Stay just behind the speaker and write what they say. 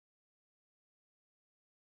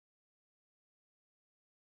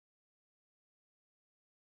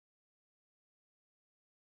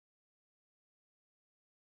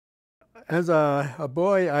As a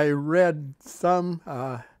boy, I read some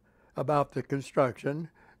about the construction,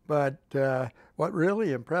 but what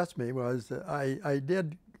really impressed me was I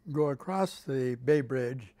did go across the Bay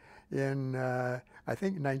Bridge in, I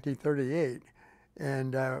think, 1938,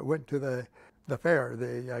 and went to the fair,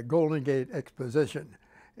 the Golden Gate Exposition.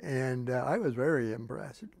 And I was very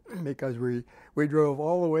impressed because we drove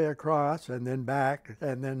all the way across and then back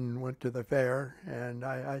and then went to the fair, and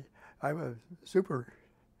I was super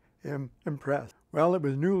impressed. Well, it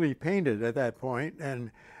was newly painted at that point,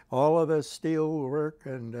 and all of the steel work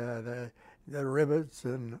and the rivets,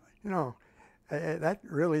 and that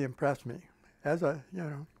really impressed me as a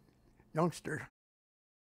youngster.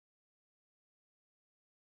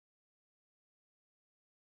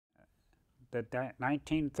 The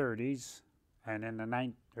 1930s and in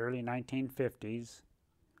the early 1950s,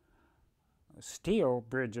 steel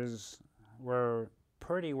bridges were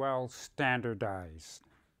pretty well standardized.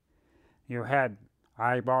 You had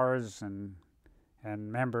eye-bars and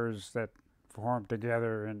members that formed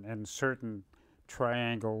together in certain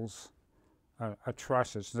triangles. A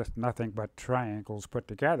truss is just nothing but triangles put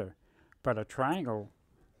together. But a triangle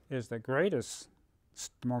is the greatest,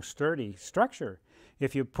 most sturdy structure.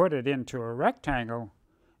 If you put it into a rectangle,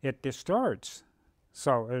 it distorts.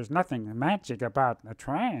 So there's nothing magic about a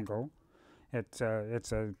triangle. It's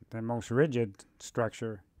the most rigid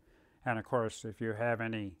structure. And of course, if you have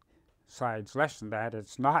any sides less than that,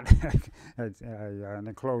 it's not an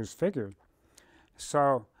enclosed figure.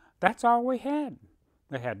 So that's all we had.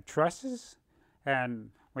 We had trusses, and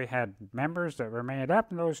we had members that were made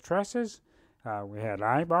up in those trusses. We had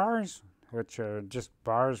eye bars, which are just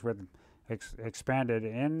bars with expanded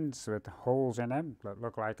ends with holes in them that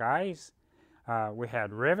look like eyes. We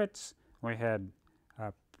had rivets. We had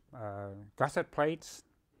gusset plates.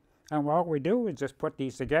 And what we do is just put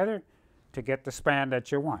these together to get the span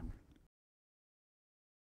that you want.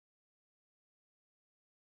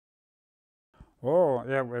 Oh,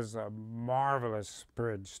 it was a marvelous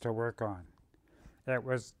bridge to work on. It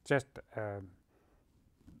was just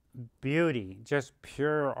beauty, just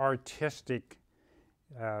pure artistic,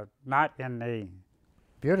 not in the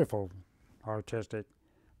beautiful artistic,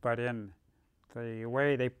 but in the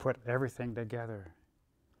way they put everything together,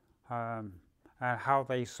 and how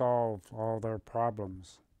they solved all their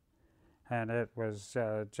problems. And it was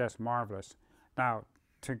just marvelous. Now,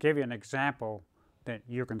 to give you an example that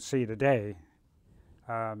you can see today,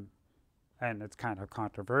 and it's kind of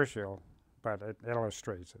controversial, but it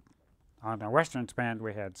illustrates it. On the western span,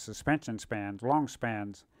 we had suspension spans, long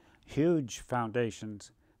spans, huge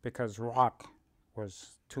foundations, because rock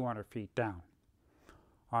was 200 feet down.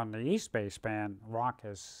 On the East Bay span, rock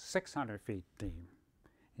is 600 feet deep.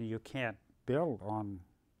 You can't build on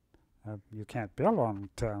the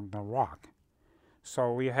rock.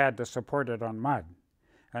 So we had to support it on mud.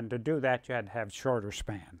 And to do that, you had to have shorter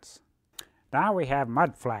spans. Now we have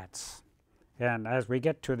mud flats. And as we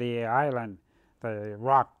get to the island, the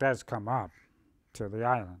rock does come up to the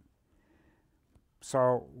island.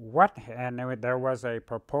 So there was a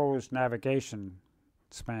proposed navigation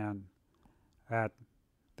span at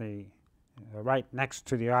the right next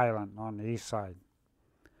to the island on the east side.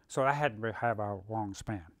 So I had to have a long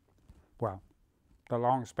span. Well, the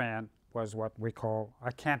long span was what we call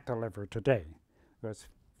a cantilever today. It was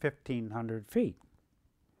 1,500 feet.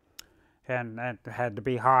 And that had to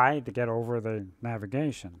be high to get over the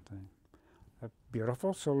navigation. A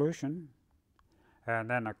beautiful solution. And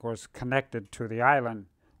then, of course, connected to the island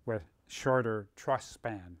with shorter truss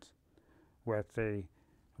spans with the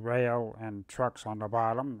rail and trucks on the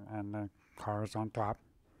bottom and the cars on top.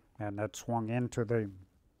 And that swung into the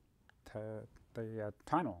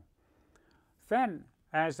tunnel. Then,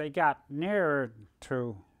 as they got nearer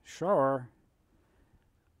to shore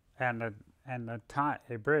and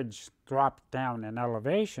the bridge dropped down in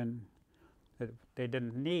elevation, they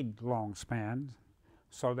didn't need long spans,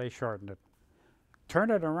 so they shortened it.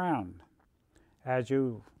 Turn it around. As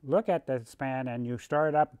you look at the span and you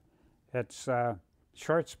start up, it's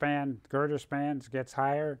short span, girder spans, gets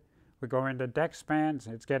higher. We go into deck spans,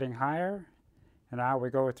 it's getting higher. And now we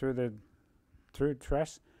go through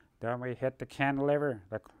truss, then we hit the cantilever,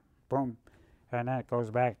 boom, and that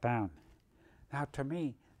goes back down. Now to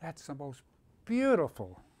me, that's the most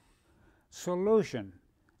beautiful solution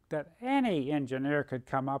that any engineer could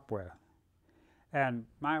come up with. And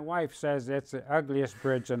my wife says it's the ugliest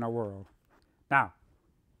bridge in the world. Now,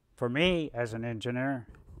 for me as an engineer,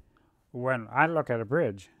 when I look at a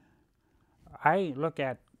bridge, I look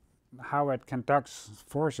at how it conducts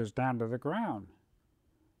forces down to the ground.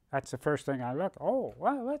 That's the first thing I look. Oh,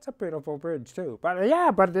 well, that's a beautiful bridge too. But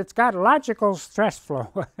yeah, but it's got logical stress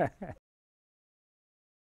flow.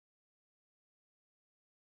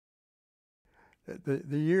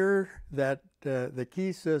 The year that the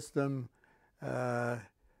key system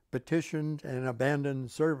petitioned and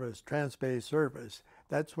abandoned service, Transbay service,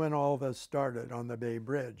 that's when all this started on the Bay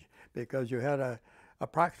Bridge, because you had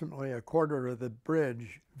approximately a quarter of the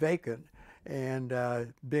bridge vacant and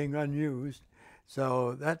being unused.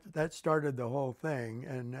 So that started the whole thing,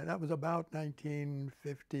 and that was about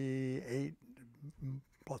 1958,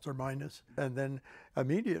 plus or minus. And then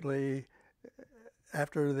immediately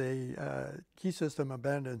after the key system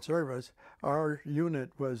abandoned service, our unit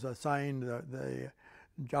was assigned the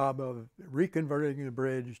job of reconverting the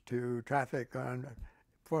bridge to traffic on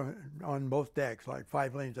both decks, like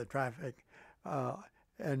 5 lanes of traffic,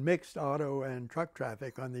 and mixed auto and truck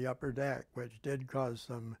traffic on the upper deck, which did cause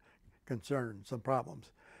some concern, some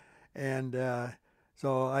problems. And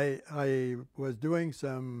so I was doing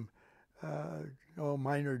some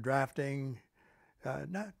minor drafting,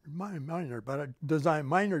 not minor, but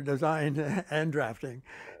minor design and drafting,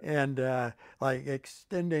 and like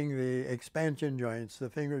extending the expansion joints, the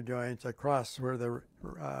finger joints, across where the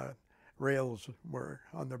rails were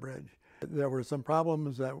on the bridge. There were some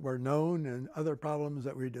problems that were known and other problems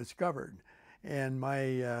that we discovered. And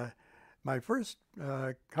my first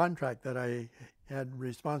contract that I had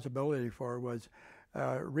responsibility for was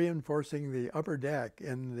reinforcing the upper deck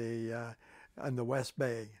in the West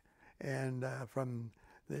Bay, and from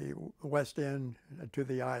the west end to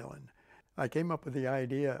the island. I came up with the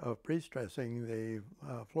idea of pre-stressing the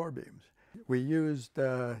floor beams. We used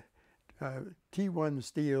T1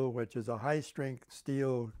 steel, which is a high-strength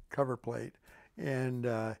steel cover plate, and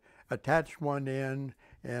attached one end,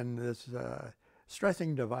 and this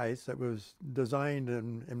stressing device that was designed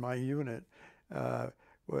in my unit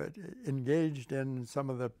engaged in some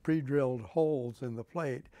of the pre-drilled holes in the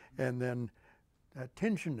plate, and then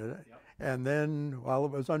tensioned it, yep. And then while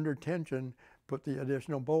it was under tension, put the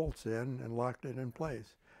additional bolts in and locked it in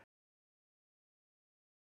place.